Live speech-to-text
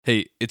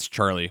Hey, it's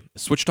Charlie.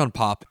 Switched on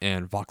Pop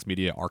and Vox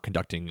Media are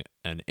conducting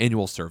an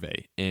annual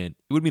survey, and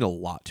it would mean a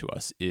lot to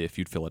us if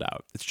you'd fill it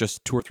out. It's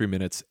just 2 or 3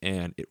 minutes,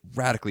 and it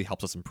radically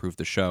helps us improve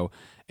the show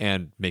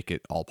and make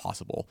it all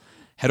possible.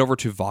 Head over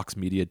to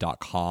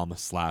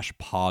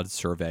voxmedia.com/pod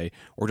survey,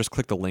 or just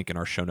click the link in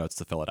our show notes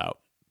to fill it out.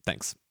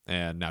 Thanks.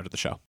 And now to the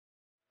show.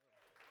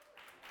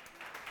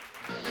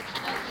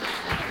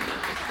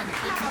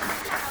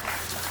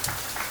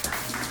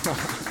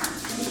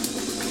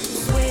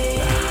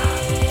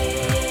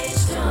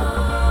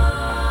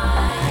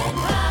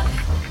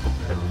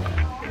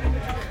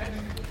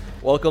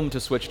 Welcome to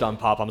Switched on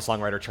Pop. I'm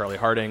songwriter Charlie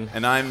Harding.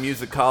 And I'm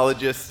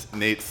musicologist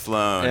Nate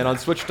Sloan. And on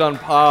Switched on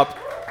Pop,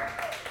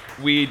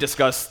 we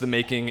discuss the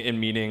making and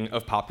meaning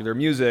of popular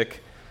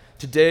music.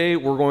 Today,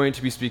 we're going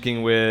to be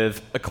speaking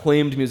with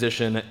acclaimed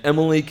musician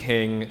Emily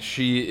King.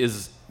 She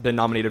has been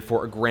nominated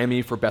for a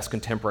Grammy for Best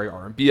Contemporary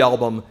R&B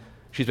Album.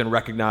 She's been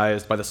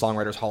recognized by the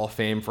Songwriters Hall of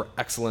Fame for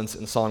excellence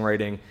in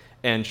songwriting.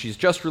 And she's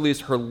just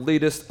released her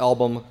latest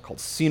album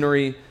called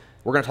Scenery.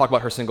 We're going to talk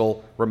about her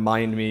single,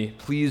 Remind Me.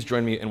 Please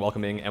join me in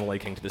welcoming Emily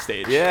King to the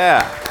stage. Yeah.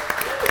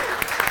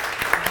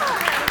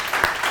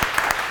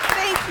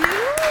 Thank you.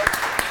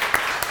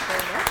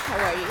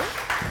 How are you?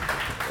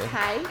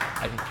 Hi.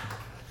 Hi.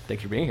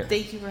 Thanks for being here.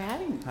 Thank you for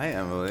having me. Hi,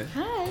 Emily.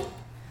 Hi.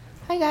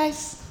 Hi,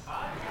 guys.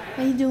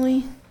 How you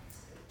doing?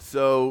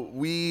 So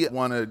we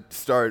want to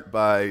start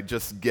by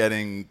just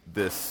getting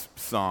this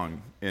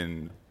song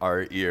in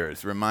our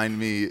ears. Remind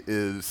Me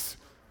is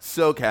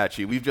so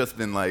catchy. We've just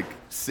been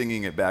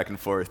singing it back and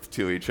forth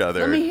to each other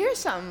Let me hear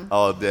something.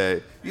 all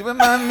day. You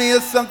remind me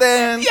of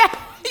something. Yeah.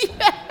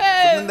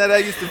 Something that I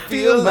used to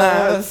feel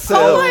myself.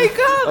 Oh my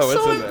God, I'm Oh,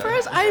 it's so in there.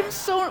 impressed.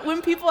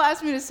 When people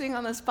ask me to sing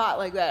on the spot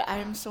like that, I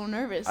am so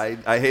nervous. I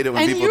hate it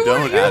when and people you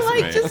don't were, ask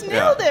me. just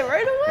nailed it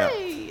right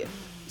away.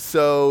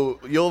 So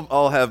you'll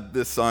all have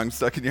this song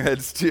stuck in your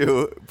heads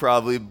too,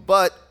 probably.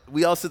 But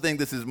we also think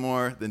this is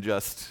more than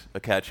just a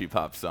catchy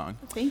pop song.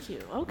 Thank you.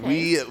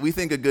 Okay. We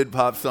think a good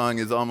pop song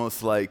is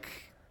almost like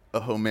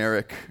a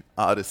Homeric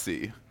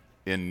odyssey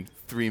in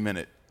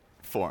 3-minute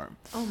form.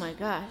 Oh my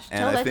gosh. And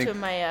Tell I that think to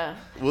my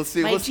We'll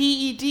see. my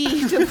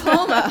GED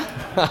diploma.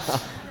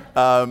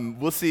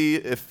 We'll see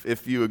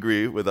if you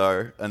agree with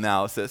our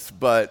analysis.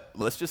 But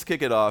let's just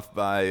kick it off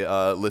by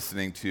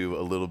listening to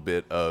a little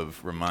bit of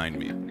 "Remind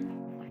Me."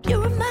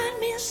 You remind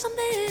me of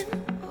something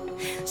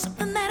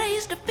that I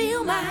used to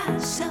feel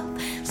myself,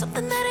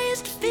 something that I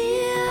used to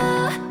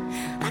feel,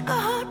 like a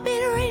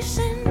heartbeat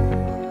racing,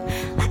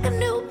 like a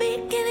new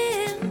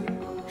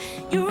beginning.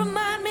 You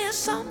remind me of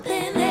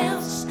something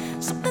else,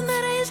 something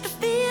that I used to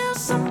feel,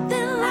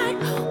 something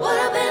like what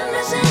I've been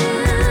missing.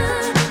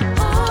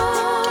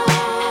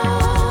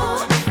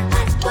 Oh,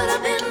 like what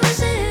I've been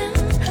missing.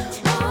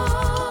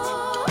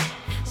 Oh,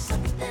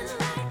 something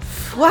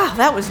like. Wow,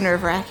 that was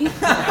nerve-wracking.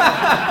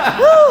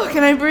 Woo,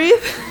 can I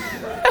breathe?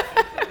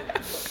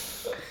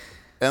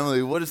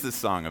 Emily, what is this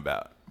song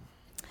about?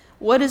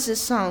 What is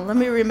this song? Let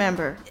me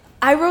remember.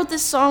 I wrote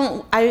this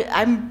song.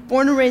 I'm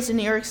born and raised in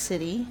New York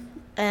City,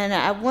 and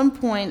at one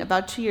point,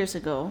 about 2 years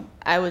ago,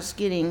 I was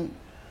getting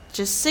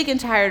just sick and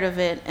tired of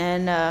it,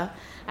 and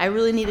I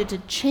really needed to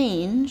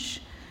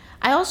change.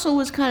 I also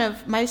was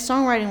my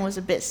songwriting was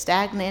a bit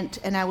stagnant,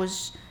 and I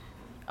was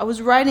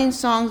writing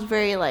songs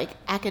very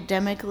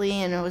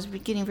academically, and I was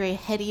getting very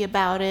heady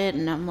about it,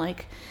 and I'm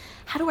like,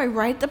 how do I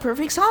write the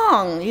perfect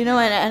song?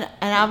 And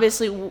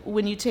obviously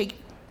when you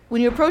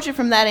approach it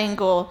from that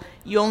angle,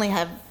 you only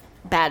have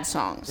bad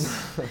songs.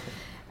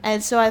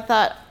 And so I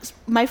thought,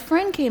 my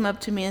friend came up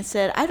to me and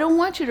said, I don't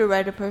want you to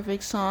write a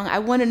perfect song. I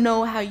want to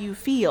know how you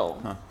feel.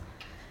 Huh.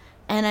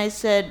 And I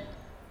said,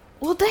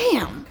 well,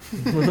 damn.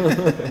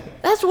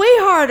 That's way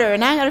harder,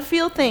 and I got to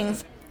feel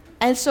things.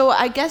 And so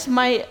I guess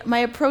my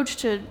approach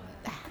to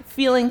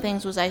feeling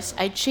things was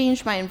I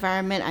changed my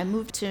environment. I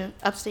moved to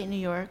upstate New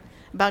York,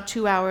 about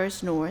 2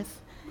 hours north,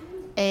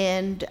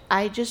 and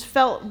I just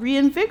felt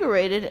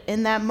reinvigorated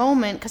in that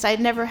moment because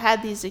I'd never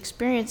had these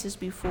experiences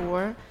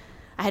before.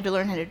 I had to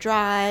learn how to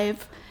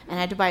drive, and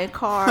I had to buy a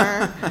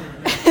car,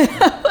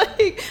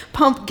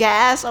 pump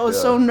gas. I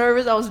was so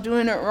nervous. I was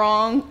doing it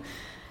wrong,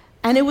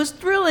 and it was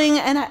thrilling.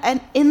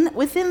 And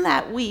within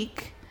that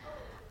week,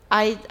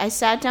 I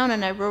sat down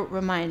and I wrote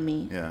 "Remind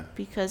Me"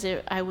 because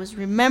I was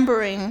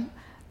remembering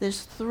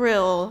this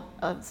thrill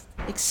of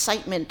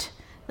excitement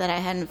that I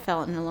hadn't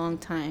felt in a long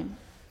time.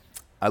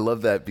 I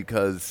love that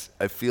because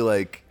I feel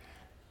like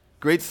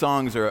great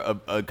songs are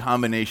a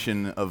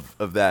combination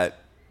of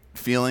that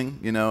feeling,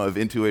 of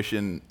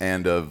intuition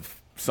and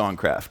of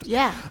songcraft.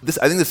 Yeah.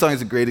 I think this song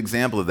is a great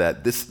example of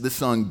that. This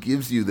song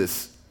gives you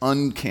this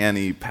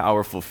uncanny,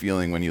 powerful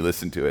feeling when you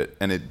listen to it,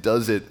 and it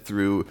does it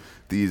through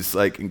these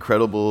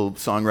incredible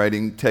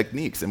songwriting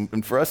techniques.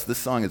 And for us, this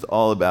song is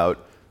all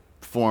about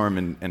form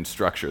and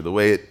structure. The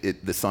way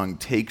the song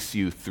takes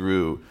you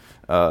through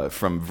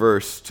from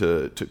verse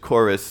to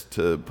chorus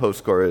to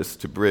post-chorus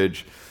to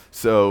bridge.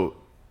 So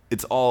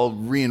it's all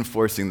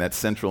reinforcing that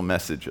central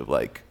message of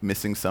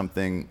missing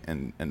something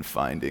and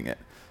finding it.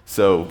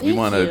 So we Thank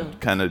want to you.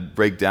 kind of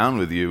break down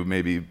with you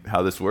maybe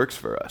how this works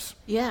for us.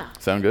 Yeah.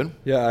 Sound good?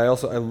 Yeah, I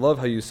love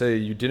how you say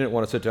you didn't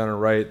want to sit down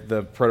and write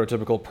the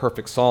prototypical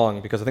perfect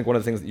song, because I think one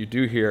of the things that you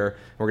do here,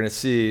 and we're going to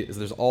see, is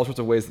there's all sorts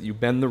of ways that you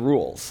bend the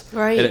rules,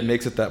 Right. and it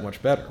makes it that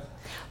much better.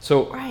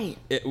 So Right.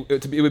 it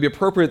would be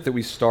appropriate that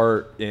we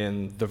start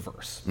in the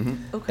verse.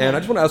 Okay. And I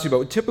just want to ask you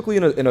about, typically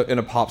in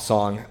a pop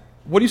song,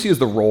 what do you see as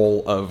the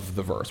role of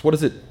the verse? What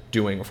is it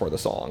doing for the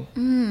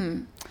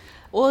song?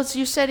 Well,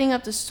 you're setting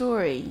up the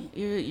story.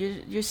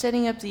 You're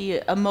setting up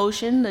the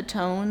emotion, the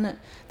tone,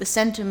 the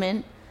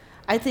sentiment.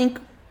 I think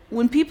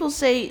when people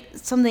say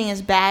something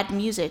is bad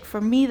music,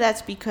 for me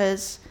that's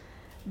because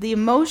the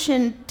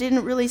emotion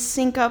didn't really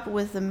sync up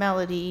with the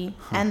melody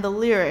and the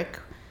lyric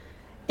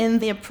in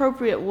the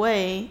appropriate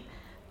way.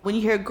 When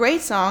you hear a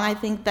great song, I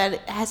think that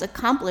it has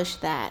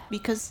accomplished that,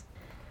 because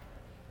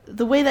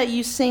the way that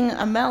you sing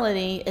a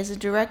melody is a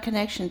direct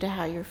connection to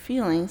how you're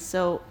feeling.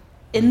 So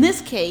in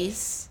this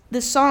case,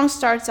 the song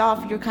starts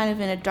off, you're kind of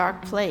in a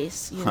dark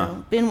place, you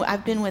know.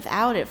 I've been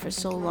without it for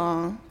so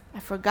long. I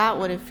forgot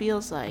what it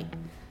feels like.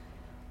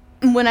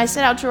 When I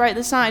set out to write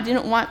the song, I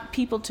didn't want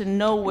people to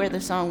know where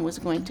the song was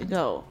going to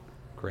go.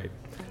 Great.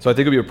 So I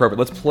think it would be appropriate.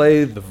 Let's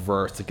play the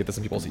verse to get this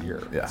in people's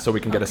ear, Yeah. so we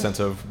can get a sense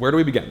of, where do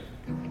we begin?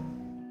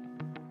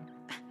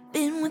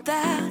 Been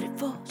without it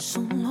for so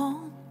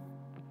long.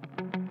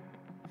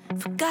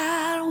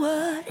 Forgot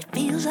what it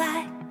feels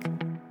like.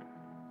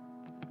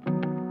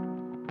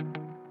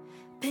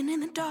 Been in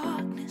the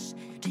darkness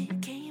till you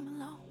came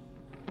along.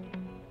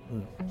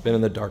 Been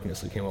in the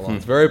darkness that came along.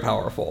 It's very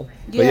powerful.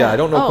 But yeah, I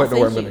don't know Oh, quite know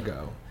where I'm thank going to you.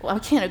 go. Well, I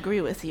can't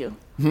agree with you.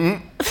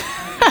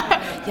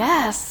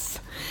 Yes.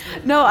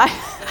 No,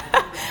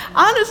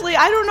 honestly,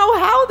 I don't know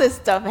how this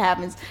stuff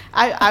happens.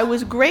 I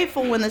was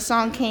grateful when the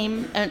song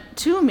came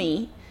to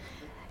me,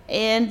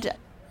 and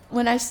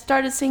when I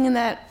started singing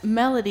that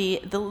melody,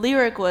 the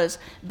lyric was,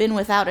 been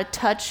without a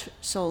touch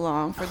so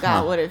long,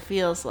 forgot what it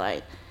feels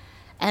like.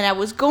 And I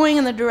was going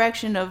in the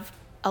direction of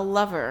a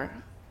lover,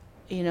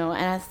 you know,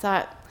 and I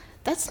thought,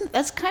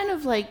 that's kind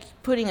of like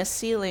putting a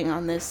ceiling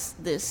on this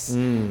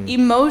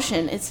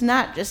emotion. It's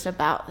not just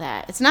about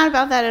that. It's not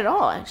about that at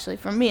all, actually,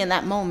 for me in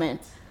that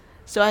moment.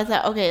 So I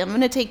thought, okay, I'm going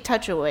to take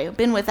touch away. I've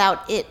been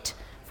without it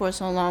for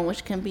so long,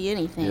 which can be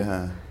anything.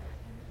 Yeah.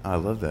 I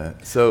love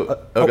that.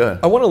 So,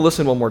 I want to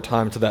listen one more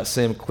time to that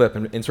same clip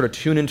and sort of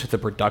tune into the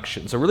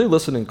production. So really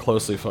listening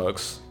closely,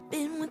 folks.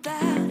 Been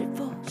without it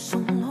for so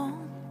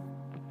long.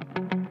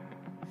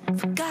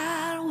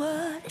 Forgot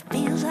what it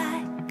feels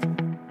like.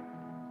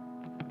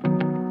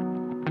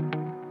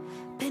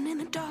 Been in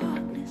the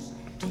darkness.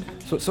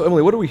 So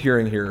Emily, what are we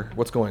hearing here?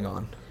 What's going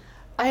on?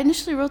 I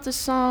initially wrote the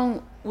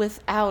song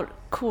without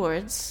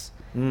chords.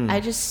 I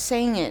just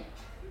sang it,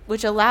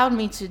 which allowed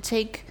me to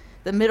take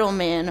the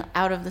middleman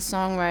out of the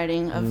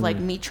songwriting of like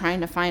me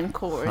trying to find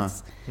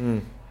chords.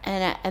 And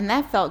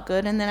that felt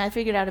good. And then I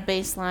figured out a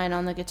bass line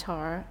on the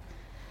guitar.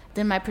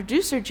 Then my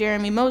producer,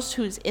 Jeremy Most,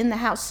 who's in the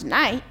house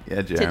tonight,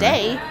 Yeah, Jeremy.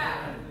 today,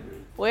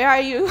 where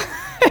are you?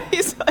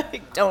 He's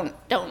like, don't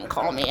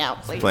call me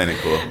out, please. playing it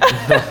cool.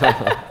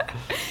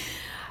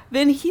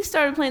 Then he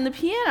started playing the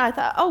piano. I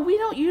thought, oh, we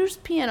don't use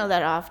piano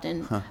that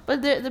often.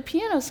 But the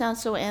piano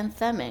sounds so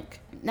anthemic.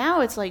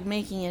 Now it's like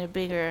making it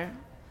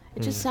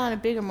it just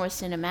sounded bigger, more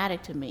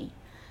cinematic to me.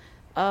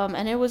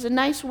 And it was a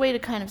nice way to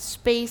kind of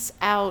space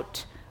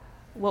out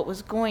what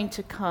was going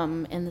to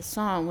come in the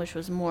song, which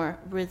was more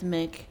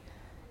rhythmic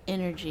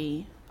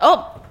energy.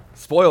 Oh,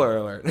 Spoiler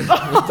alert.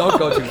 Don't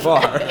go too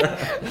far.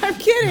 I'm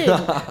kidding.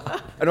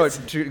 I know,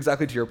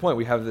 exactly to your point.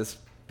 We have this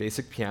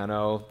basic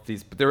piano,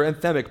 they're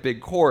anthemic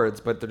big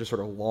chords, but they're just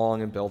sort of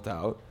long and built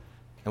out.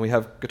 And we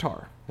have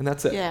guitar, and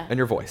that's it. Yeah. And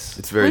your voice.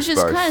 It's very Which sparse.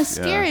 is kind of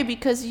yeah. scary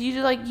because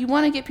you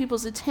want to get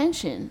people's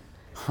attention.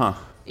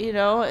 You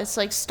know, it's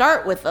like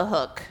start with the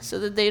hook so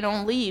that they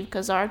don't leave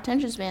because our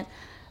attention span.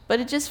 But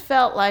it just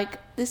felt like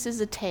this is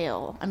a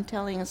tale. I'm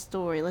telling a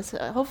story.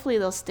 Hopefully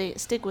they'll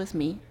stick with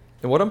me.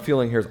 And what I'm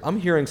feeling here is I'm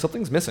hearing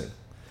something's missing.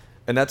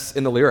 And that's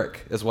in the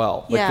lyric as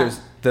well. Like Yeah.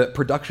 the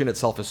production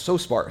itself is so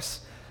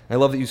sparse. And I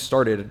love that you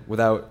started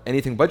without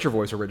anything but your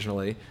voice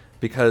originally,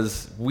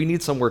 because we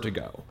need somewhere to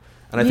go.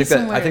 And I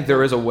think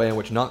there is a way in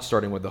which not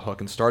starting with the hook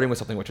and starting with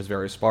something which is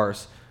very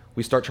sparse,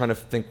 we start trying to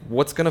think,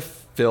 what's going to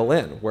fill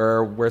in?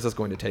 Where's this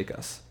going to take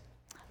us?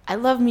 I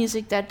love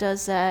music that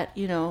does that.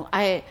 You know,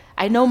 I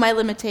know my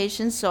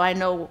limitations, so I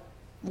know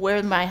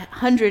where my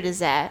 100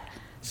 is at.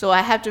 So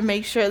I have to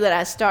make sure that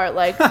I start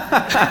like,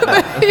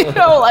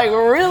 like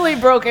really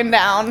broken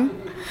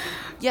down.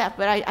 Yeah,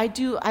 but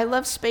I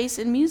love space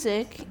in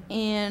music,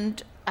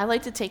 and I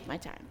like to take my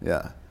time.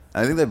 Yeah.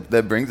 I think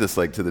that brings us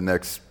like to the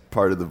next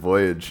part of the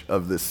voyage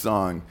of this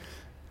song.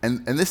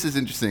 And this is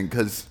interesting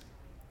because,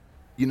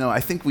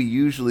 I think we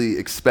usually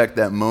expect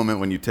that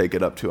moment when you take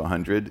it up to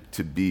 100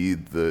 to be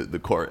the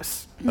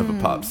chorus of a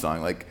pop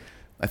song. Like,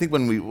 I think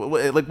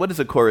what does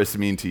a chorus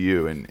mean to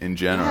you in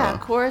general? Yeah,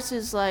 chorus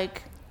is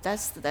like,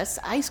 that's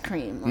ice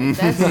cream. Like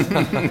that's,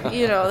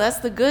 that's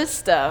the good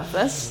stuff.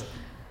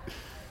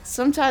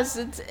 sometimes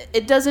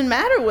it doesn't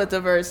matter what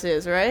the verse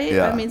is, right?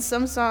 Yeah. I mean,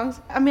 some songs,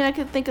 I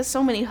could think of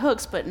so many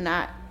hooks, but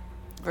not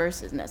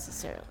verses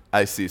necessarily.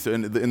 I see. So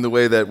in the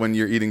way that when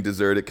you're eating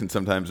dessert, it can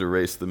sometimes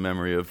erase the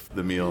memory of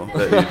the meal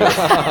that you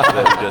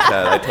just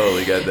had. I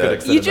totally get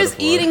that. You're just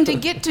eating to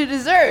get to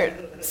dessert.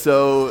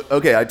 So,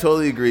 okay, I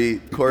totally agree.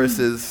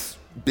 Choruses,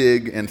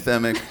 big,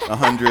 anthemic,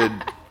 100,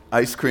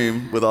 ice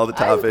cream with all the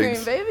Ice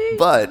toppings. cream, baby.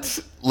 But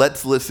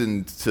let's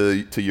listen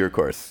to your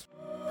chorus.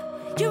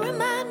 You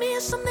remind me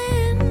of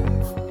something.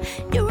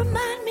 You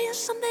remind me of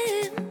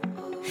something.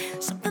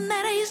 Something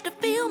that I used to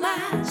feel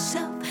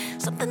myself.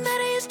 Something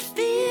that I used to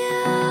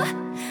feel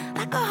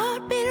like a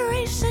heartbeat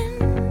racing,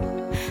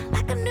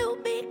 like a new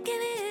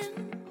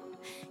beginning.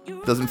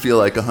 Doesn't feel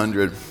like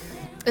 100.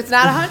 It's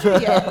not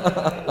 100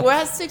 yet. We're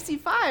at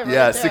 65.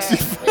 Yeah, right there.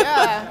 65.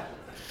 Yeah.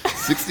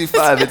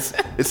 65.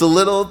 It's a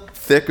little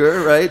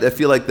thicker, right? I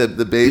feel like the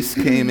bass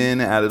came in,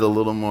 added a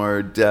little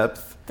more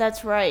depth.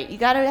 That's right. You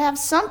got to have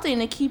something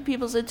to keep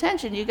people's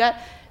attention. You got,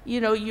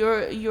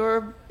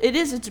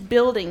 it's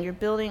building. You're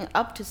building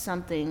up to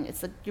something.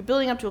 You're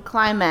building up to a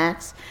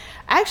climax.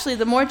 Actually,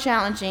 the more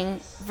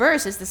challenging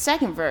verse is the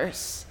second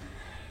verse,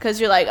 because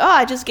you're like, oh,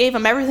 I just gave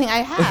him everything I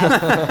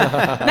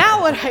have.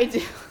 Now what I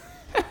do?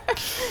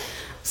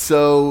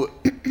 So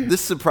this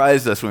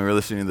surprised us when we were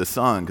listening to the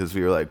song, because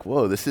we were like,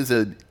 whoa, this is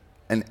an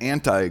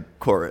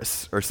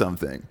anti-chorus or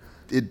something.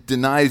 It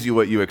denies you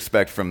what you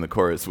expect from the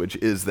chorus, which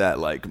is that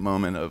like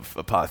moment of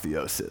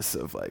apotheosis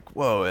of like,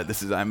 whoa,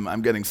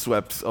 I'm getting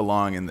swept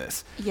along in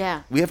this.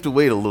 Yeah. We have to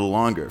wait a little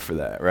longer for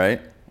that,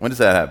 right? When does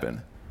that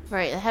happen?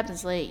 Right. It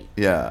happens late.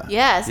 Yeah.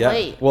 Yeah, it's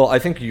late. Well, I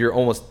think you're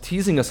almost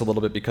teasing us a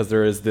little bit, because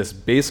there is this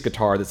bass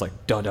guitar that's like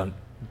dun dun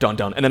dun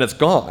dun, and then it's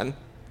gone.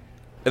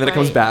 And then it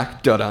comes Right.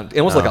 back, dun-dun.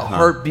 Almost like a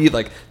heartbeat,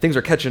 like things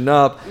are catching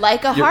up.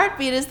 Like a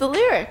heartbeat is the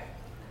lyric.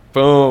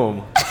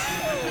 Boom.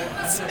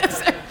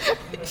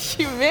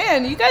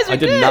 Man, you guys are I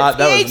did good. not,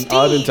 that was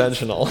PhD.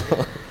 unintentional.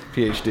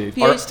 PhD.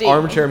 PhD.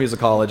 Armchair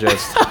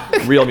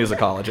musicologist, real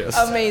musicologist.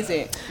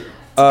 Amazing. It's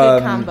a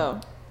good combo.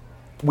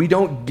 We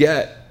don't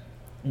get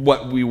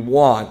what we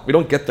want. We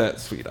don't get that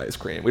sweet ice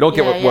cream. We don't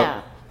get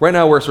what right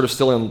now we're sort of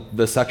still in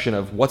the section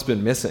of what's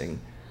been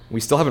missing. We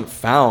still haven't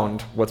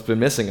found what's been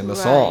missing in the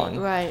song.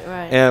 Right.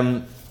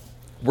 And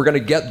we're going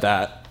to get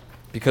that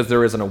because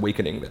there is an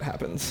awakening that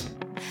happens.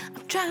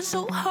 I'm trying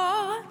so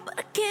hard, but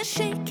I can't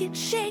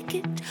shake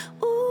it.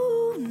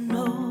 Ooh,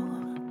 no.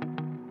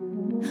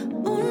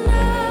 Ooh,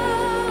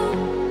 no.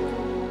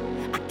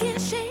 I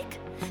can't shake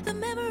the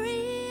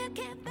memory. I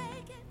can't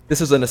fake it.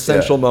 This is an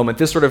essential moment.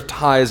 This sort of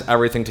ties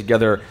everything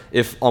together.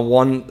 If on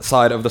one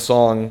side of the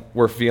song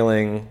we're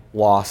feeling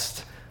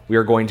lost, we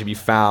are going to be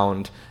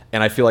found.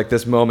 And I feel like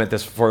this moment,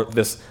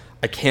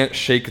 I can't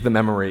shake the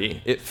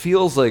memory. It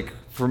feels like,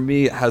 for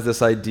me, it has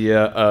this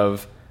idea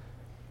of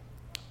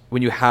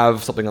when you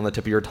have something on the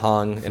tip of your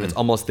tongue and it's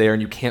almost there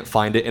and you can't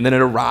find it, and then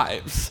it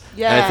arrives.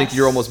 Yes. And I think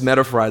you're almost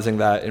metaphorizing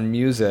that in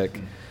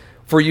music.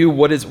 For you,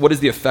 what is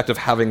the effect of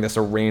having this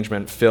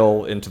arrangement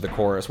fill into the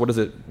chorus?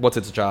 What's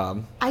its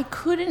job? I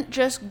couldn't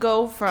just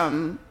go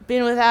from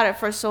being without it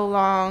for so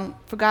long,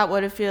 forgot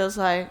what it feels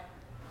like.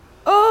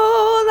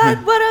 Oh,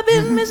 like what I've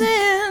been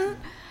missing.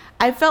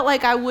 I felt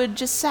like I would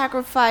just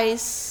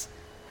sacrifice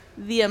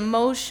the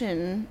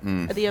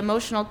emotion, the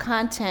emotional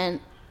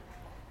content.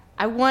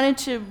 I wanted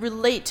to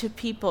relate to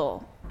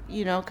people,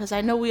 because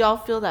I know we all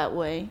feel that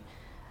way.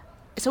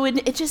 So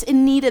it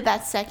needed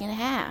that second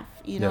half,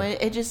 Yeah.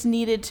 It just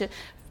needed to.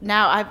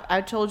 Now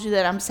I told you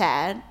that I'm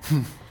sad,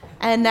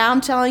 and now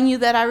I'm telling you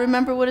that I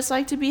remember what it's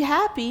like to be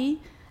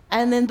happy,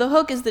 and then the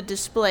hook is the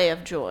display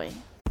of joy.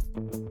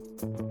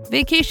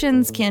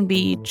 Vacations can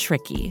be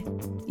tricky.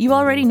 You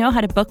already know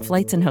how to book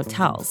flights and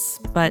hotels,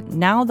 but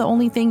now the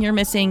only thing you're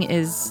missing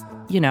is,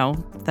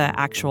 the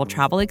actual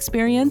travel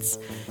experience.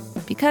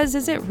 Because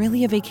is it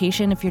really a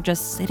vacation if you're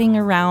just sitting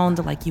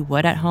around like you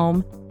would at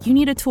home? You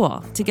need a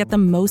tool to get the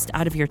most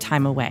out of your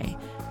time away.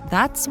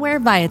 That's where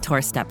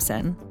Viator steps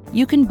in.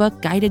 You can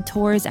book guided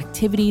tours,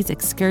 activities,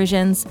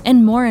 excursions,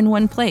 and more in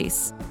one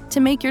place to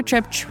make your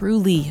trip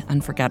truly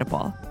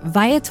unforgettable.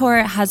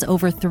 Viator has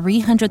over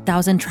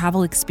 300,000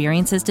 travel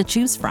experiences to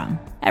choose from.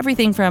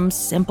 Everything from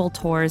simple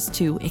tours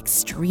to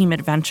extreme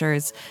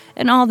adventures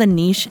and all the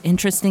niche,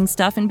 interesting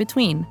stuff in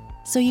between.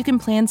 So you can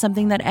plan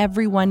something that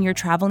everyone you're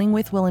traveling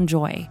with will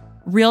enjoy.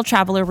 Real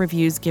traveler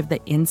reviews give the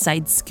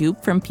inside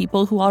scoop from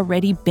people who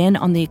already been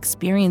on the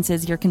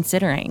experiences you're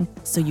considering,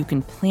 so you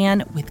can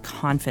plan with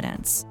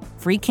confidence.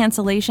 Free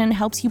cancellation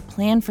helps you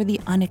plan for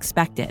the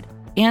unexpected.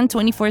 And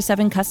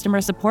 24/7 customer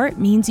support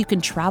means you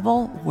can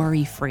travel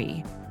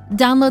worry-free.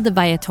 Download the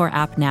Viator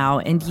app now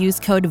and use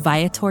code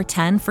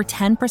Viator10 for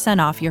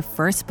 10% off your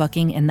first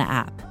booking in the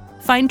app.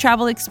 Find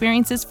travel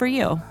experiences for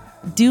you.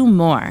 Do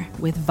more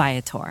with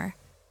Viator.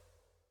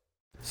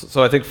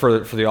 So I think for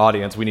the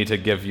audience, we need to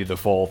give you the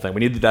full thing. We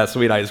need that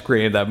sweet ice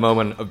cream, that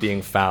moment of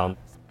being found.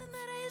 Something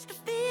that I used to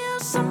feel,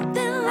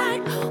 something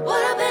like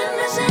what I've been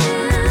missing.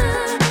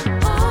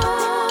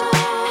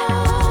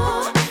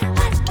 Oh,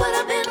 like what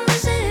I've been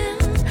missing.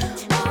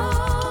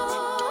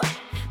 Oh,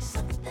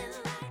 something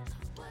like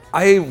what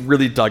I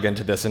really dug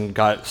into this and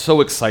got so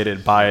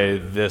excited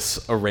by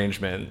this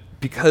arrangement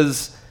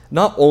because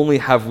not only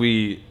have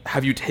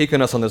you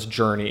taken us on this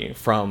journey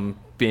from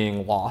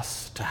being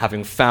lost to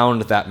having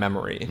found that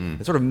memory,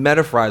 and sort of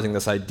metaphorizing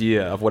this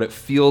idea of what it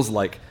feels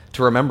like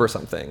to remember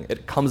something.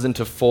 It comes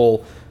into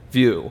full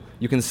view.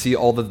 You can see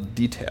all the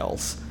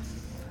details.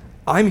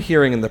 I'm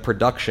hearing in the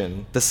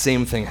production the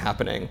same thing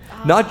happening,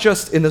 not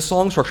just in the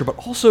song structure, but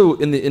also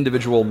in the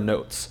individual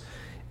notes.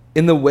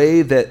 In the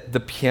way that the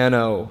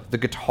piano, the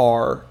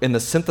guitar, and the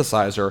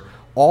synthesizer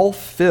all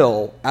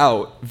fill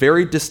out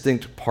very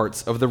distinct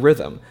parts of the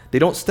rhythm. They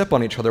don't step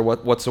on each other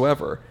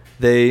whatsoever.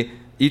 They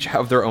each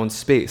have their own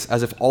space,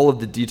 as if all of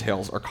the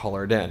details are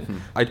colored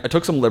in. I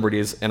took some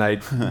liberties,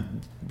 and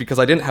because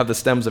I didn't have the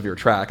stems of your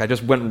track, I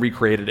just went and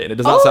recreated it. It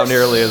does not sound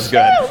nearly as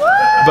good,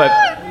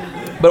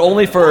 but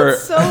only for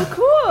That's so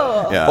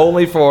cool. Yeah.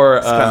 only for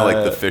It's kind of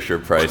like the Fisher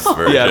Price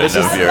version Yeah, this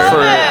is of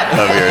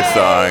your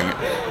song.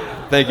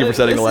 Thank you for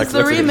setting This is Alexa.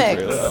 the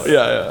remix.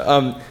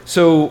 Yeah.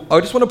 So I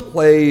just want to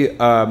play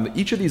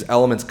each of these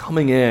elements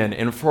coming in,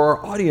 and for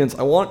our audience,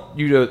 I want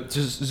you to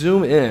just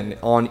zoom in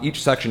on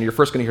each section. You're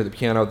first going to hear the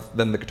piano,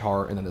 then the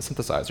guitar, and then the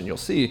synthesizer, and you'll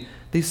see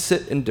they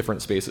sit in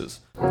different spaces.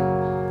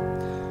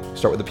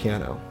 Start with the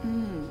piano,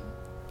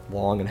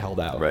 long and held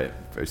out. Right,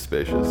 very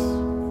spacious.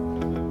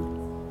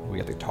 We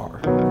got the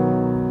guitar, and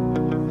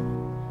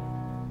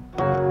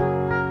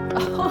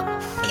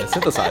the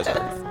synthesizer.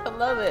 I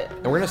love it.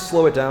 And we're going to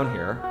slow it down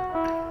here.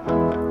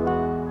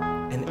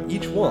 And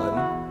each one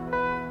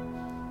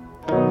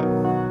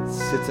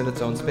sits in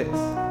its own space.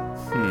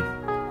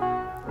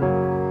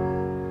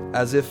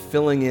 As if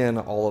filling in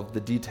all of the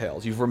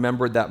details. You've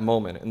remembered that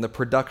moment, and the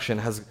production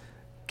has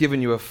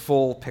given you a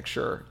full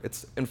picture.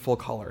 It's in full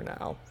color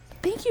now.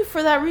 Thank you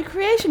for that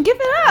recreation. Give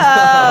it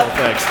up.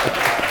 Thanks.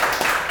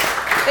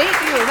 Thank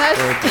you.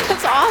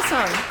 That's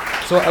awesome.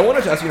 So I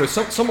wanted to ask you,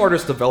 some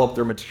artists develop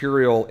their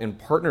material in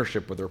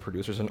partnership with their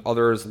producers, and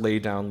others lay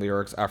down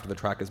lyrics after the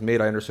track is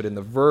made. I understood in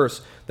the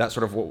verse that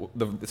sort of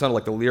it sounded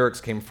like the lyrics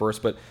came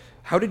first, but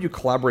how did you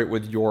collaborate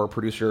with your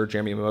producer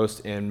Jeremy Most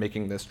in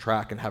making this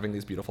track and having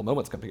these beautiful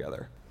moments come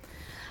together?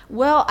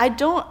 Well,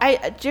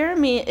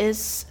 Jeremy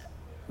is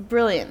a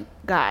brilliant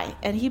guy,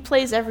 and he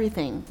plays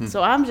everything.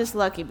 So I'm just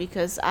lucky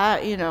because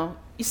you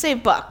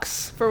save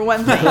bucks for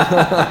one thing.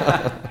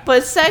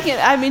 But second,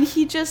 I mean,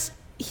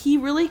 he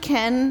really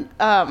can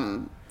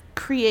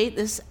create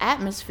this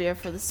atmosphere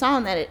for the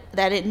song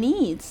that it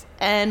needs.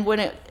 And when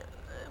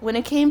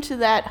it came to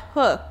that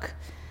hook,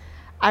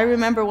 I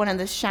remember one of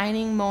the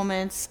shining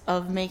moments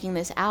of making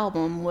this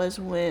album was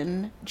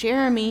when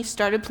Jeremy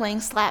started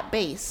playing slap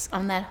bass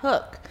on that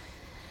hook.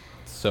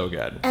 So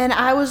good. And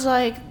I was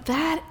like,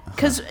 that,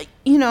 because,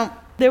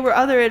 there were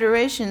other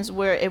iterations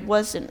where it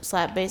wasn't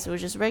slap bass, it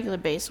was just regular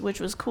bass, which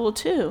was cool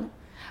too.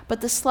 But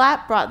the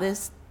slap brought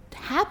this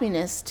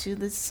happiness to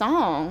the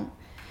song.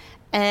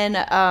 And,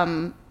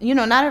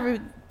 not every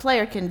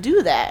player can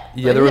do that.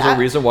 Yeah, there was a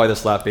reason why the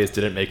slap bass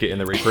didn't make it in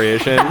the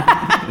recreation.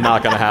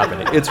 Not going to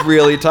happen. It's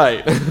really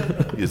tight.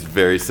 He has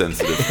very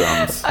sensitive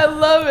thumbs. I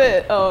love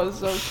it. Oh,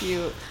 so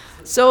cute.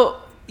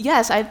 So,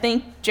 yes, I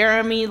think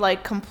Jeremy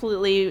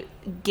completely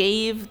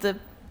gave the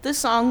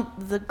song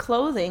the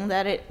clothing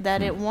that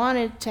it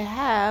wanted to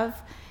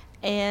have,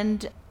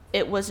 and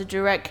it was a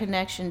direct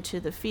connection to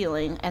the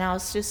feeling, and I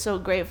was just so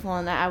grateful,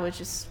 and that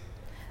was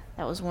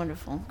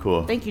wonderful.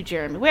 Cool. Thank you,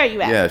 Jeremy. Where are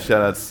you at? Yeah,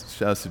 shout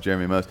outs to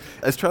Jeremy Most.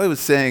 As Charlie was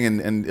saying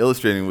and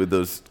illustrating with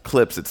those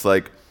clips, it's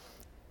like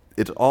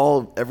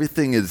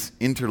everything is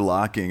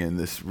interlocking in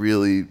this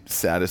really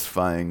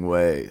satisfying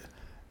way.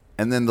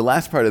 And then the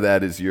last part of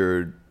that is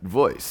your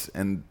voice.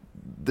 And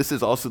this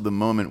is also the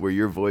moment where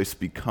your voice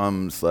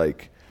becomes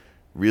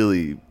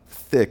really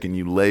thick, and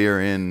you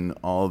layer in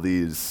all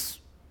these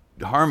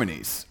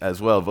harmonies as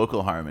well,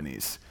 vocal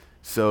harmonies.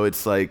 So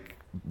it's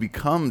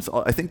becomes,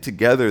 I think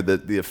together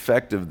that the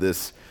effect of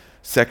this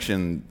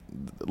section,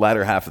 the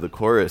latter half of the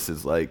chorus,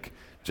 is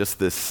just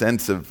this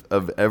sense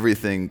of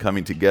everything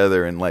coming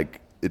together, and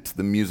it's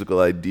the musical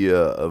idea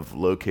of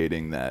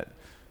locating that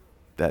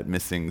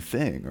missing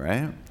thing,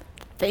 right?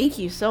 Thank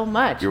you so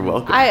much. You're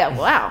welcome.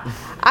 Wow.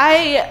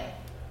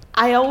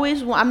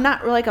 I'm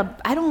not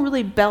I don't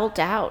really belt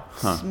out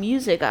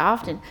music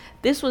often.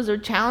 This was a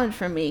challenge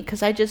for me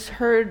because I just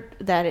heard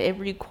that it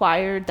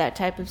required that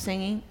type of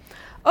singing.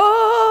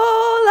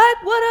 Oh,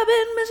 what I've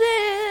been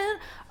missing.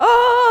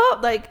 Oh,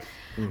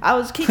 I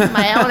was kicking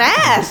my own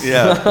ass.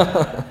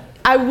 Yeah.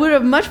 I would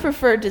have much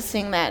preferred to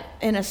sing that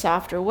in a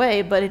softer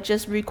way, but it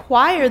just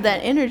required that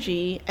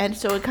energy, and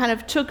so it kind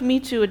of took me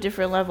to a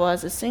different level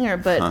as a singer.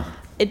 But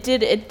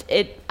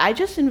I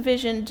just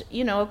envisioned,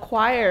 a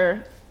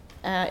choir.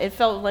 It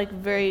felt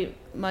very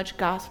much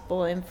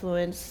gospel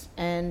influence,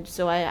 and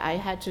so I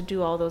had to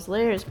do all those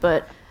layers.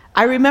 But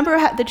I remember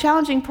the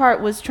challenging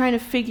part was trying to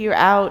figure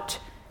out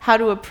how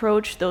to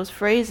approach those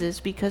phrases,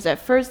 because at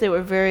first they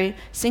were very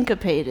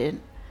syncopated.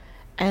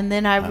 And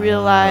then I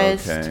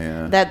realized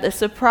that the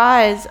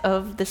surprise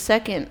of the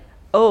second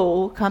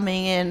O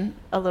coming in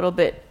a little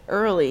bit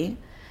early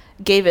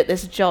gave it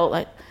this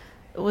jolt.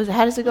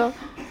 How does it go?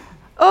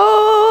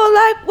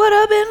 Oh, like what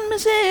I've been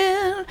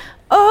missing.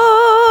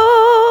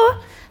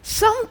 Oh,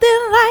 something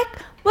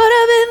like what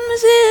I've been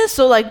missing.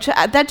 So like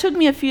that took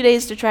me a few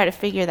days to try to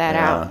figure that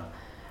out.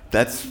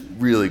 That's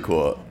really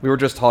cool. We were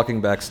just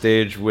talking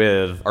backstage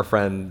with our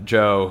friend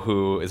Joe,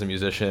 who is a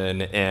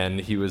musician, and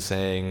he was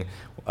saying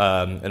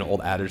an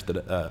old adage that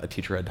a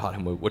teacher had taught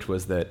him, which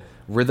was that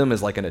rhythm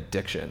is like an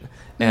addiction.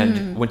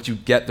 And once you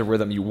get the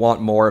rhythm, you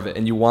want more of it,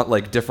 and you want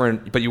like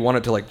different, but you want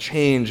it to like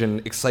change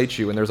and excite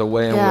you. And there's a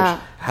way in which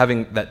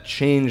having that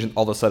change, and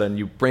all of a sudden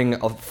you bring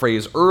a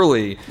phrase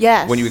early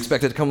when you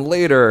expect it to come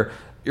later,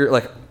 you're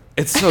like,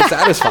 it's so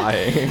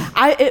satisfying.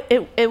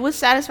 It was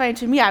satisfying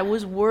to me. I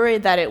was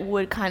worried that it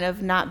would kind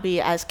of not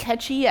be as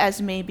catchy as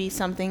maybe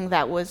something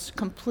that was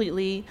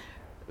completely,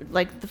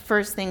 like the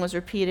first thing was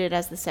repeated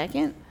as the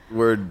second.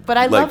 But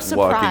I love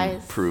surprise.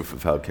 Walking proof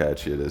of how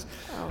catchy it is.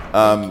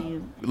 Thank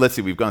you. Let's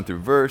see, we've gone through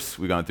verse,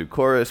 we've gone through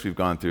chorus, we've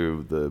gone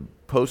through the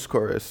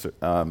post-chorus.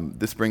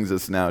 This brings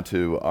us now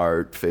to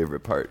our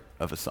favorite part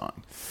of a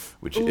song,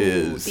 which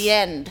is... the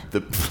end.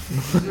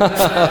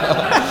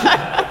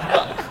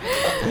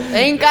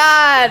 Thank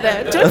God.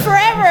 It took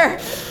forever.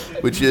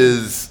 Which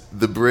is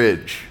the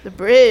bridge. The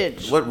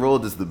bridge. What role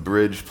does the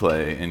bridge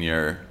play in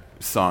your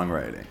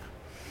songwriting?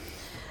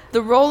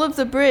 The role of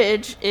the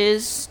bridge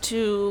is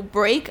to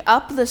break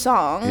up the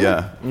song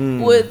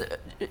with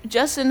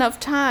just enough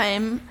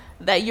time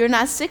that you're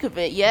not sick of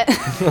it yet.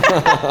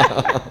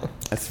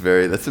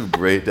 That's a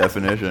great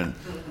definition.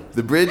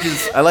 The bridge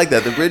is, I like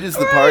that. The bridge is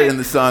the part in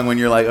the song when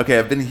you're like, okay,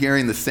 I've been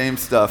hearing the same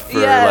stuff for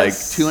like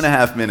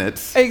 2.5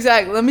 minutes.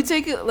 Exactly. Let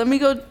me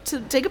go to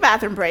take a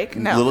bathroom break.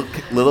 No.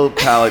 Little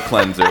palate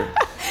cleanser.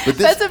 But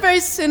that's a very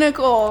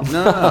cynical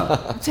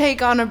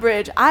take on a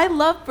bridge. I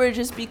love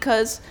bridges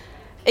because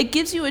it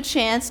gives you a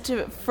chance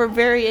for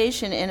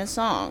variation in a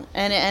song,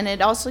 and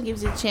it also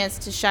gives you a chance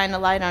to shine a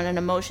light on an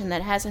emotion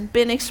that hasn't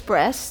been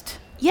expressed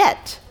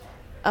yet.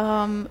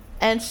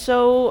 And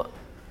so,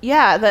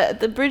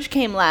 the bridge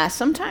came last.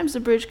 Sometimes the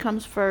bridge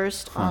comes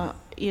first.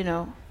 You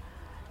know,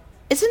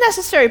 it's a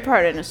necessary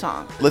part in a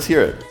song. Let's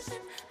hear it.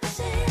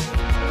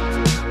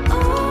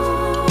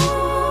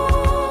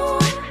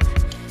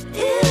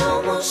 It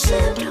almost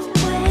slipped away.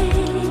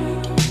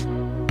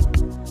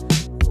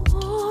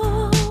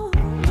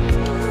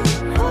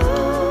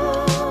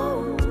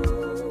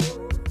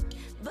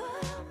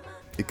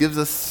 It gives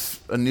us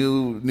a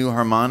new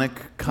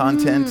harmonic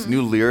content,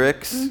 new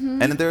lyrics,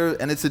 and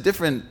it's a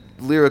different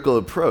lyrical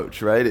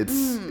approach, right?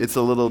 It's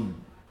a little,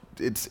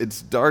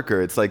 it's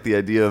darker. It's like the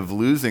idea of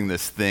losing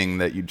this thing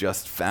that you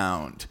just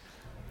found.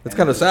 It's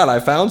kind of sad.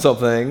 I found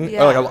something.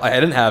 Yeah. Or like I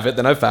didn't have it,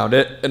 then I found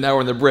it, and now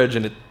we're in the bridge,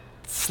 and it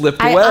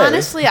slipped away.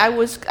 Honestly, I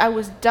was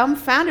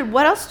dumbfounded.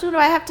 What else do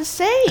I have to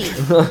say?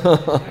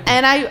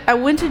 And I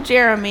went to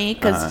Jeremy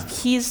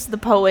because he's the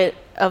poet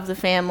of the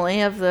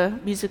family, of the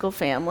musical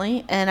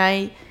family, and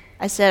I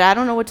said, I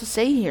don't know what to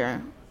say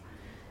here.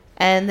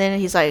 And then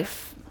he's like,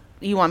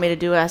 you want me to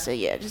do it? I said,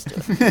 yeah, just do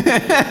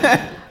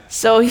it.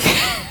 So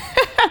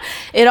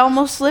it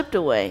almost slipped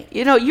away.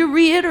 You know,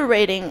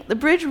 the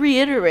bridge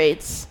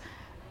reiterates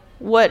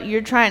what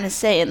you're trying to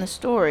say in the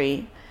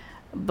story,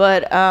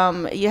 but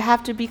you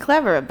have to be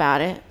clever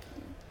about it.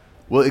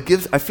 Well,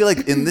 I feel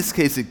like in this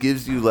case, it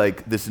gives you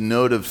like this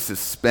note of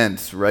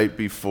suspense right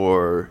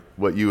before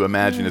what you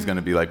imagine is going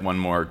to be like one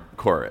more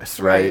chorus,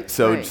 right?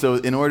 So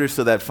in order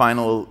so that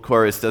final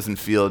chorus doesn't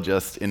feel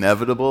just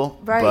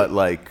inevitable, but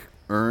like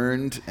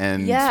earned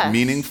and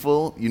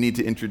meaningful, you need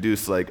to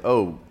introduce like,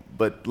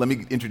 but let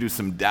me introduce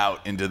some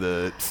doubt into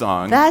the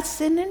song.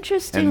 That's an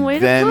interesting way to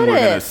put it. And then we're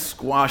going to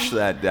squash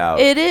that doubt.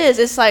 It is.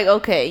 It's like,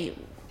 okay,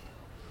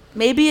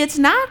 maybe it's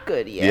not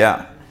good yet.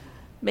 Yeah.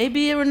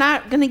 Maybe we're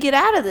not going to get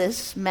out of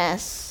this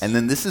mess. And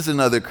then this is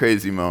another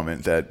crazy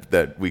moment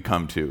that we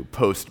come to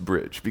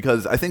post-bridge,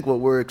 because I think what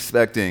we're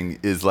expecting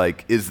is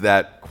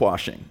that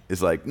quashing.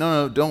 Is like,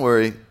 no, don't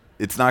worry.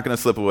 It's not going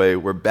to slip away.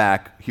 We're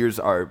back. Here's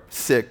our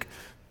sick,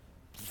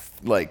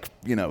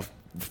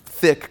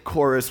 thick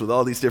chorus with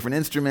all these different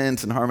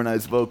instruments and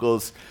harmonized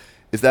vocals.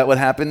 Is that what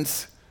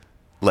happens?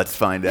 Let's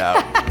find out.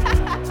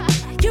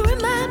 You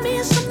remind me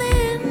of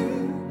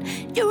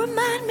something. You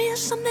remind me of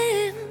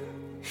something.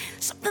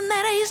 Something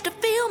that I used to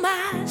feel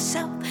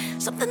myself.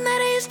 Something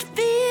that I used to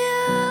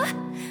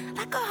feel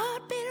like a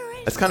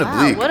heartbeat. That's kind of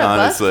bleak,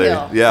 honestly.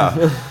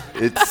 Yeah.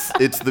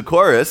 It's the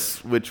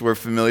chorus, which we're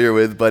familiar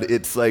with, but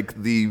it's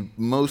like the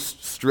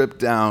most stripped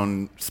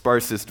down,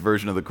 sparsest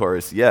version of the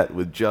chorus yet,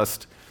 with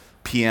just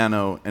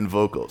piano and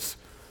vocals.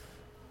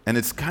 And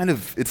it's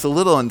a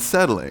little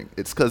unsettling.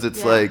 It's because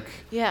it's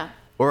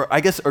or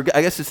I guess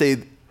to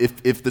say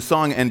if the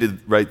song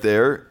ended right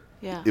there,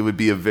 it would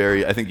be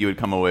I think you would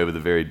come away with a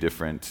very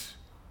different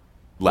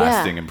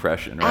lasting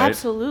impression, right?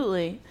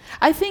 Absolutely.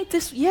 I think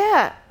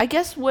I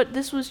guess what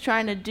this was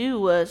trying to do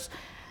was,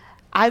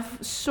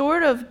 I've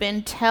sort of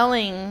been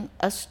telling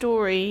a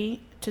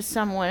story to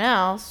someone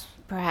else,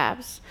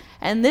 perhaps,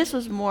 and this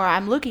was more,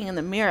 I'm looking in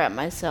the mirror at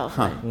myself.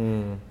 Like,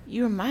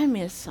 you remind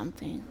me of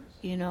something,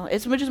 you know?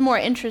 It's much more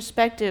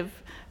introspective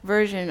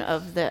version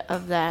of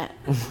that.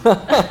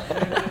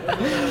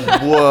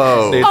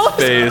 Whoa. Nate's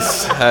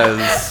face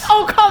has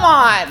Oh, come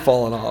on.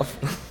 fallen off.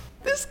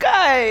 This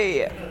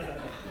guy.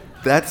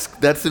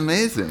 That's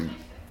amazing.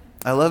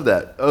 I love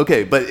that.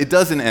 Okay, but it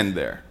doesn't end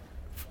there.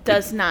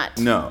 Does not.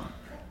 No.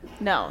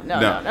 No.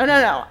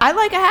 No. I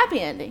like a happy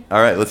ending.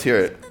 All right, let's hear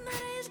it. Something that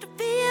I used to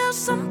feel,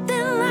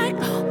 something like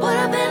what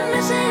I've been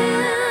missing.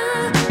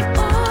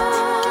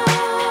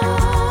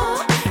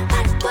 Oh,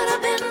 like what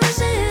I've been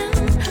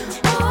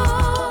missing.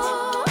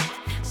 Oh,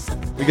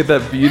 We get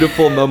that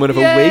beautiful moment of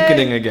Yay.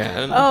 awakening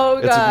again.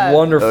 Oh, God. It's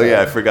wonderful. Oh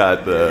yeah, I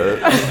forgot the.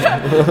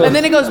 And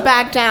then it goes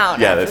back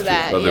down. Yeah, after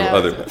that's true. that.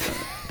 Other.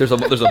 There's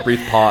a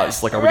brief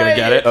pause, like, are we gonna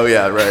get it? Oh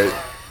yeah, right.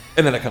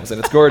 And then it comes in.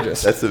 It's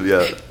gorgeous. That's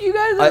yeah. You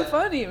guys are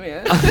funny,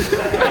 man.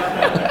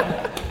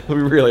 We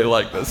really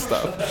like this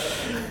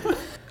stuff.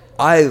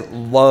 I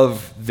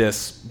love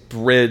this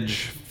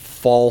bridge,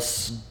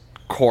 false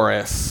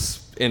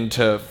chorus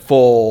into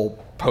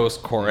full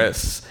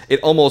post-chorus.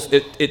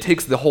 It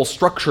takes the whole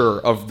structure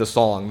of the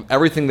song,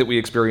 everything that we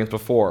experienced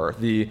before,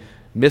 the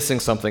missing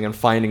something and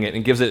finding it,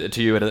 and gives it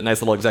to you in a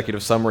nice little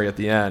executive summary at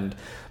the end.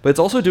 But it's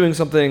also doing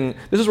something.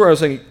 This is where I was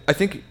saying, I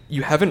think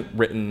you haven't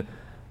written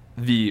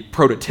the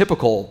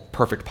prototypical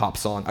perfect pop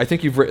song. I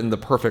think you've written the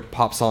perfect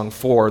pop song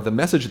for the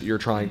message that you're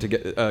trying to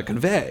get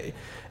convey.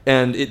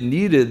 And it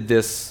needed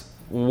this,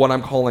 what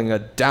I'm calling a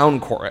down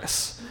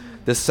chorus,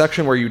 this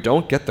section where you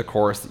don't get the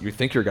chorus that you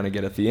think you're going to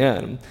get at the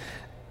end.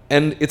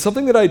 And it's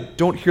something that I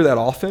don't hear that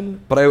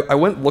often, but I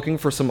went looking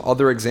for some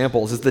other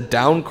examples. Is the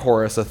down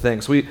chorus a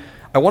thing? So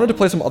I wanted to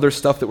play some other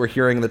stuff that we're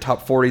hearing in the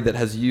top 40 that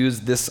has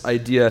used this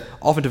idea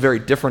often to very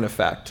different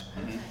effect.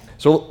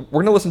 So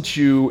we're going to listen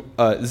to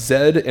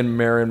Zed and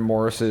Maren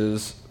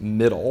Morris's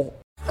Middle.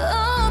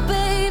 oh,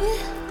 baby,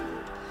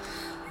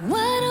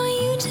 why don't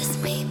you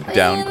just meet me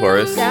Down in the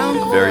chorus, Down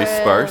very chorus.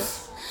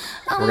 sparse,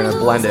 I'm We're going to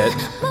blend it.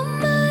 losing my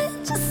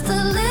mind just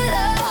a little.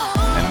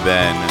 and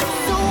then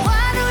So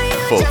why don't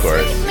you Full just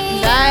chorus. meet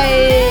me?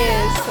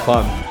 Nice.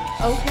 Fun.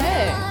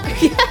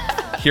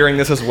 Okay. Hearing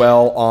this as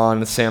well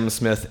on Sam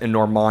Smith and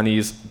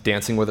Normani's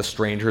Dancing with a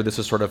Stranger. This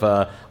is sort of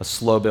a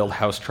slow build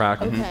house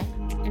track. Okay.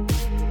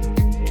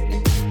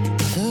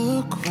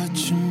 Look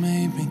what you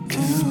made me do.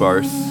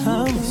 sparse.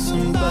 I'm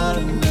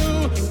somebody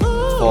new.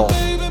 Full.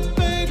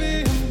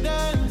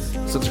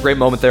 So it's a great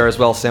moment there as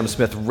well. Sam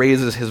Smith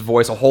raises his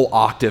voice a whole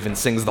octave and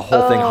sings the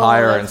whole thing Oh,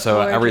 higher, that's and so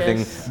gorgeous.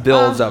 everything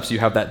builds up. So you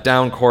have that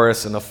down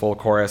chorus and the full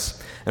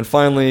chorus. And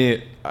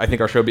finally, I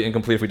think our show would be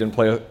incomplete if we didn't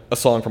play a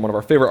song from one of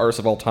our favorite artists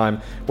of all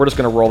time. We're just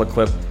going to roll the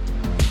clip.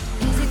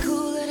 Is it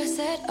cool that I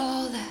said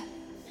all that?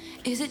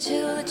 Is it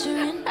chill that you're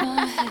in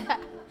my head?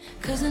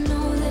 'Cause I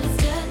know that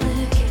it's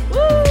delicate.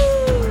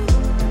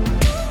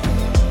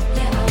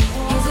 Yeah.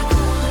 Is it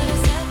cool that I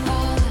said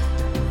all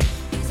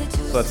that? Is it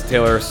too So that's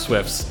Taylor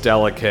Swift's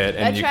Delicate.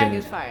 And That you track can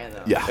is fire,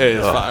 though. Yeah. It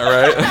is fine,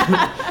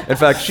 right? In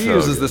fact, she So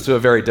uses good. this to a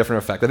very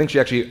different effect. I think she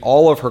actually,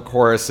 all of her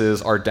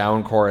choruses are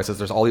down choruses.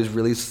 There's all these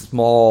really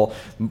small,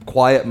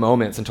 quiet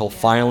moments until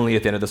finally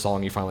at the end of the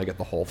song, you finally get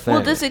the whole thing.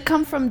 Well, does it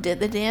come from the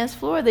dance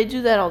floor? They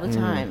do that all the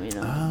time, you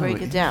know. Oh,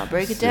 break it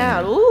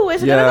down. Ooh,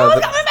 is it Yeah, gonna go? the-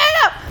 It's coming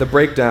back up. The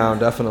breakdown,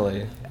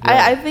 definitely.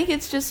 I think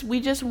it's just we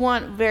just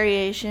want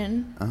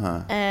variation,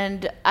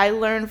 and I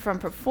learned from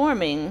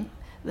performing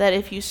that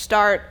if you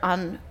start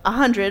on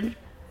 100,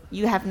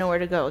 you have nowhere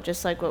to go.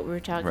 Just like what we were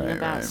talking Right,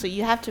 about. right. So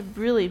you have to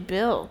really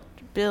build,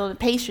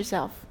 pace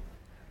yourself.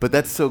 But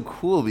that's so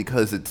cool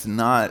because it's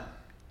not.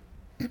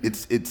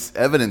 It's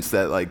evidence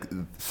that like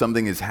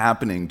something is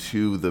happening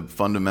to the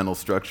fundamental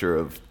structure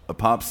of a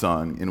pop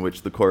song in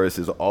which the chorus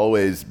is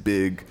always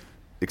big,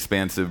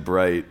 expansive,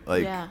 bright.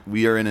 Like Yeah.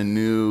 we are in a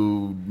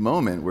new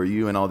moment where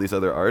you and all these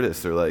other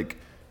artists are like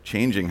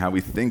changing how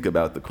we think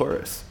about the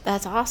chorus.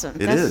 That's awesome.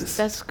 It that's, is.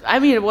 That's. I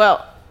mean,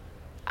 well,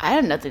 I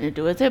had nothing to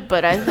do with it,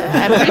 but I'm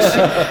pretty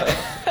sure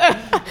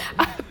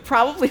I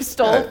probably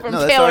stole from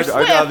no, Taylor that's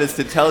our Swift. job is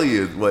to tell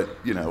you what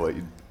you do.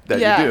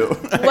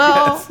 I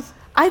Well, guess.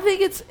 I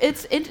think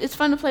it's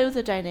fun to play with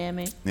the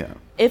dynamic. Yeah.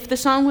 If the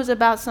song was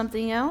about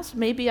something else,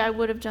 maybe I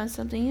would have done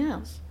something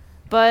else.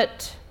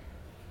 But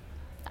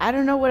I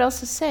don't know what else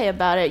to say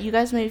about it. You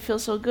guys made me feel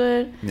so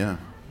good. Yeah.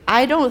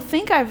 I don't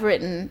think I've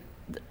written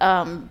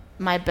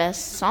my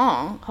best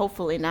song.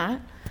 Hopefully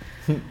not.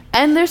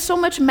 And there's so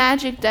much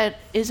magic that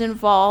is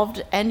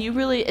involved, and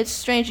it's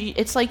strange.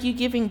 It's like you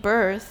giving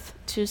birth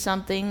to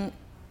something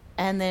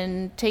and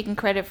then taking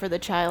credit for the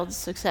child's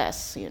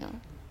success, you know.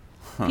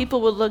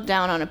 People would look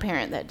down on a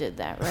parent that did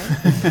that, right?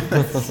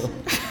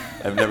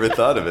 I've never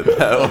thought of it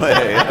that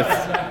way.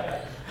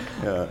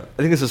 Yeah. I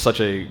think this is such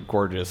a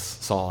gorgeous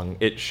song.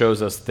 It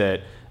shows us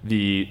that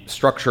the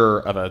structure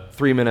of a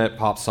 3-minute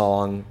pop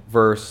song,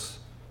 verse,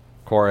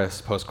 chorus,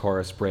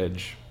 post-chorus,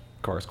 bridge,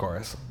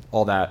 chorus,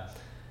 all that,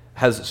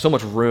 has so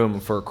much room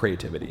for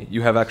creativity.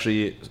 You have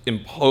actually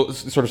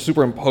sort of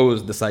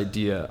superimposed this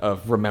idea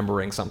of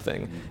remembering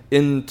something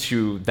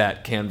into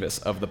that canvas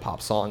of the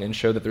pop song and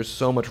show that there's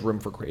so much room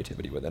for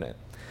creativity within it.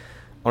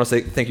 want to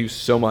say thank you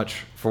so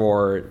much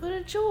for What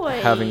a joy.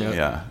 having us,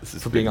 Yeah, this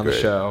has for being been on the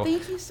great. show.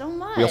 Thank you so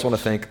much. We also want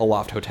to thank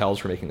Aloft Hotels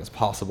for making this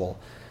possible.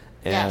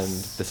 And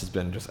Yes. this has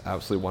been just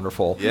absolutely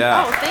wonderful.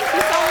 Yeah. Oh, thank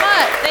you so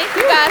much. Thank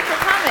you guys for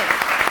coming.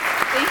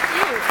 Thank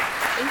you.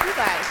 Thank you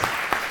guys.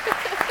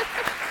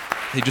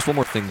 Hey, just one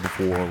more thing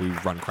before we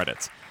run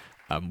credits.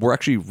 We're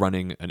actually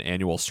running an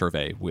annual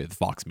survey with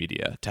Vox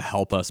Media to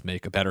help us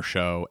make a better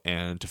show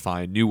and to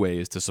find new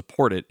ways to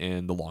support it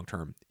in the long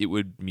term. It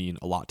would mean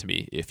a lot to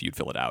me if you'd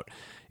fill it out.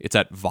 It's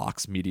at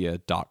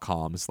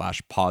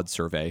voxmedia.com/pod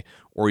survey,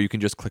 or you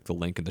can just click the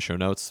link in the show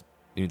notes.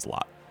 It means a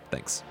lot.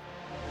 Thanks.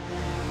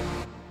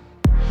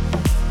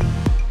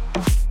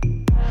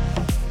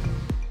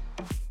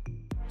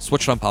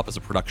 Switched on Pop is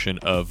a production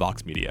of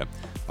Vox Media.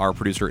 Our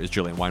producer is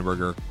Jillian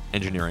Weinberger,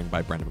 engineering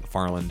by Brandon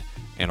McFarland,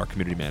 and our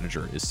community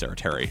manager is Sarah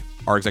Terry.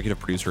 Our executive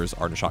producers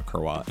are Nishat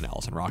Kurwa and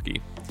Allison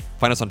Rocky.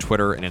 Find us on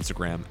Twitter and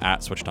Instagram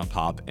at Switched on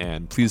Pop,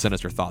 and please send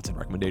us your thoughts and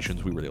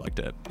recommendations. We really like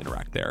to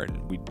interact there,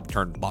 and we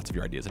turn lots of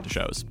your ideas into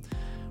shows.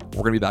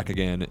 We're going to be back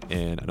again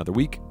in another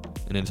week,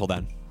 and until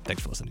then,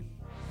 thanks for listening.